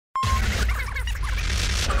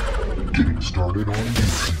started on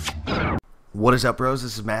YouTube. What is up, bros?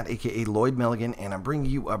 This is Matt, aka Lloyd Milligan, and I'm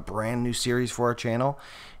bringing you a brand new series for our channel,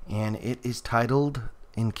 and it is titled,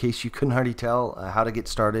 in case you couldn't already tell, how to get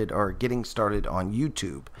started or getting started on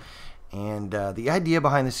YouTube. And the idea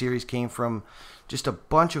behind the series came from just a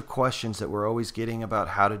bunch of questions that we're always getting about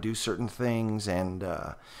how to do certain things and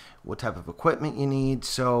what type of equipment you need.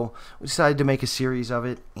 So we decided to make a series of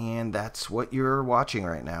it, and that's what you're watching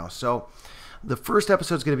right now. So the first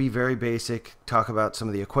episode is going to be very basic, talk about some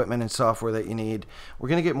of the equipment and software that you need. We're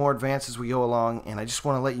going to get more advanced as we go along, and I just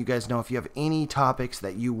want to let you guys know if you have any topics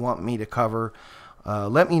that you want me to cover,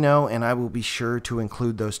 let me know, and I will be sure to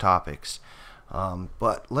include those topics.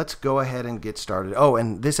 But let's go ahead and get started. Oh,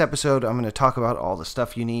 and this episode, I'm going to talk about all the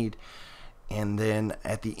stuff you need, and then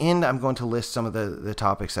at the end, I'm going to list some of the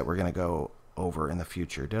topics that we're going to go over in the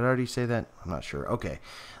future. Did I already say that? I'm not sure. Okay,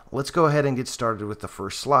 let's go ahead and get started with the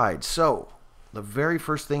first slide. So the very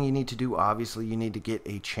first thing you need to do, obviously, you need to get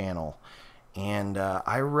a channel. And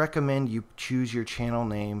I recommend you choose your channel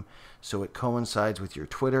name so it coincides with your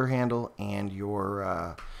Twitter handle and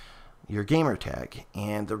your gamer tag.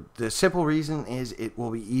 And the simple reason is it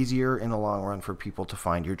will be easier in the long run for people to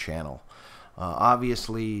find your channel.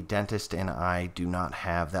 Obviously, Dentist and I do not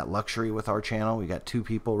have that luxury with our channel. We got 2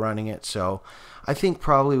 people running it, so I think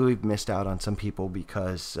probably we've missed out on some people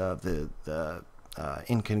because of the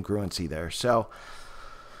incongruency there. So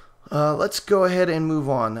let's go ahead and move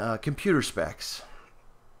on. Computer specs.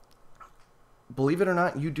 Believe it or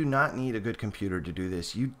not, you do not need a good computer to do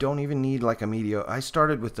this. You don't even need like a media. I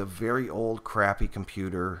started with a very old crappy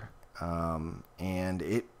computer, and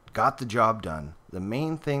it got the job done. The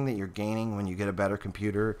main thing that you're gaining when you get a better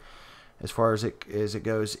computer, as far as it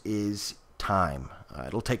goes, is time.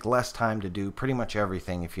 It'll take less time to do pretty much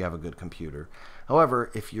everything if you have a good computer.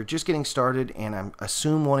 However, if you're just getting started, and I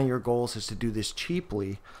assume one of your goals is to do this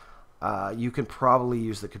cheaply, you can probably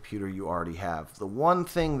use the computer you already have. The one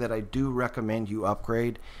thing that I do recommend you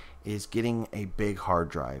upgrade is getting a big hard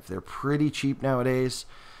drive. They're pretty cheap nowadays,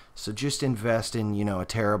 so just invest in, a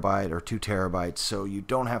terabyte or 2 terabytes so you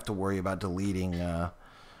don't have to worry about deleting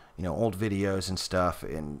old videos and stuff,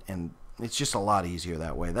 and it's just a lot easier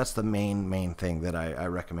that way. That's the main thing that I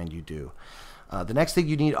recommend you do. The next thing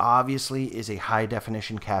you need, obviously, is a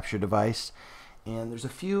high-definition capture device, and there's a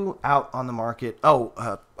few out on the market.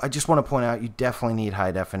 I just want to point out, you definitely need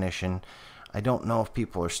high definition. I don't know if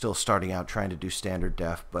people are still starting out trying to do standard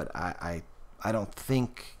def, but I don't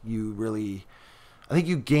think you really... I think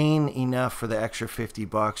you gain enough for the extra $50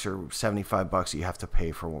 or $75 you have to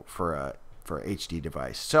pay for a HD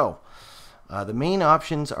device. So the main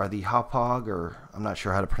options are the Hauppauge, or I'm not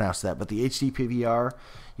sure how to pronounce that, but the HD PVR.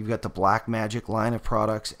 You've got the Blackmagic line of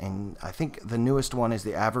products, and I think the newest one is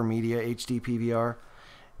the AverMedia HD PVR.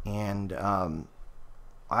 And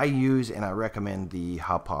I use and I recommend the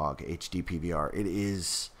Hauppauge HD PVR. It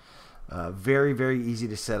is very, very easy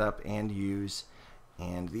to set up and use.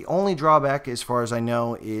 And the only drawback, as far as I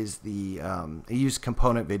know, is they use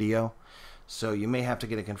component video. So you may have to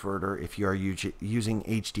get a converter if you are using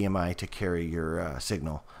HDMI to carry your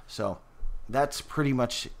signal. So that's pretty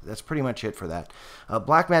much it for that.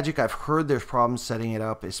 Blackmagic, I've heard there's problems setting it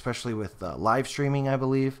up, especially with live streaming, I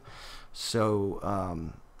believe.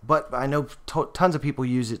 So, but I know tons of people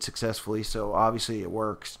use it successfully, so obviously it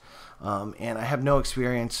works. And I have no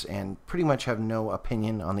experience and pretty much have no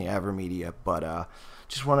opinion on the AverMedia, but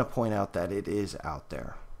just want to point out that it is out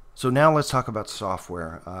there. So now let's talk about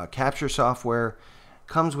software. Capture software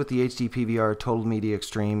comes with the HD PVR Total Media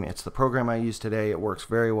Extreme. It's the program I use today. It works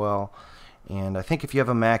very well. And I think if you have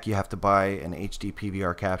a Mac, you have to buy an HD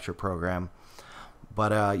PVR capture program.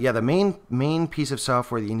 But yeah, the main piece of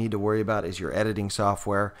software that you need to worry about is your editing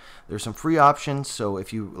software. There's some free options. So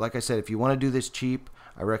if you, like I said, if you want to do this cheap,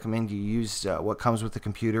 I recommend you use what comes with the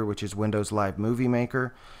computer, which is Windows Live Movie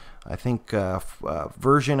Maker. I think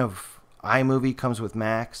version of iMovie comes with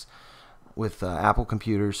Macs, with Apple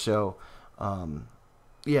computers. So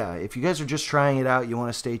yeah, if you guys are just trying it out, you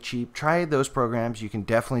want to stay cheap, try those programs. You can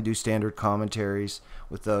definitely do standard commentaries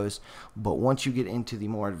with those. But once you get into the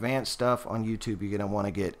more advanced stuff on YouTube, you're going to want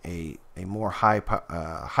to get a more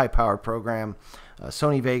high-powered program.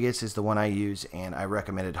 Sony Vegas is the one I use, and I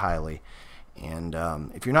recommend it highly. And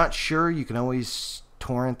if you're not sure, you can always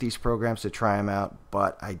torrent these programs to try them out.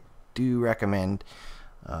 But I do recommend,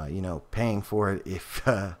 paying for it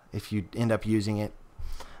if you end up using it.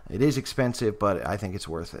 It is expensive, but I think it's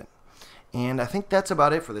worth it. And I think that's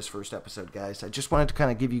about it for this first episode, guys. I just wanted to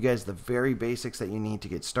kind of give you guys the very basics that you need to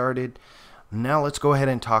get started. Now let's go ahead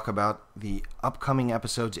and talk about the upcoming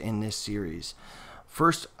episodes in this series.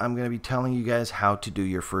 First, I'm going to be telling you guys how to do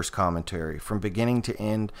your first commentary. From beginning to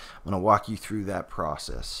end, I'm going to walk you through that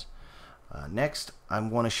process. Next, I'm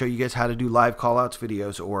going to show you guys how to do live callouts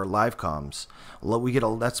videos or live comms.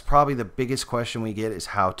 That's probably the biggest question we get, is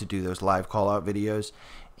how to do those live callout videos,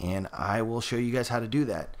 and I will show you guys how to do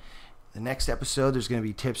that. The next episode, there's going to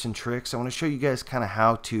be tips and tricks. I want to show you guys kind of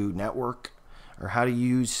how to network, or how to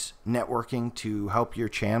use networking to help your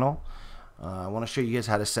channel. I want to show you guys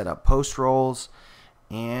how to set up post rolls,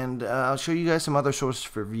 and I'll show you guys some other sources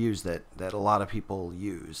for views that a lot of people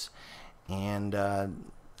use, and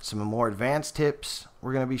some more advanced tips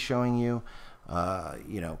we're going to be showing you.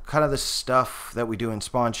 Kind of the stuff that we do in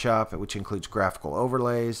Spawn Shop, which includes graphical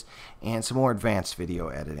overlays and some more advanced video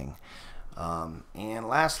editing. And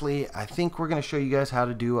lastly, I think we're going to show you guys how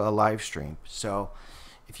to do a live stream. So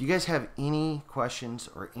if you guys have any questions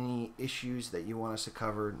or any issues that you want us to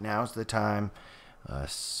cover, now's the time.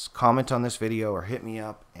 Comment on this video or hit me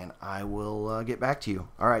up and I will get back to you.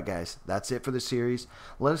 Alright guys, that's it for the series.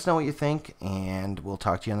 Let us know what you think and we'll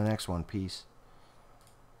talk to you on the next one. Peace.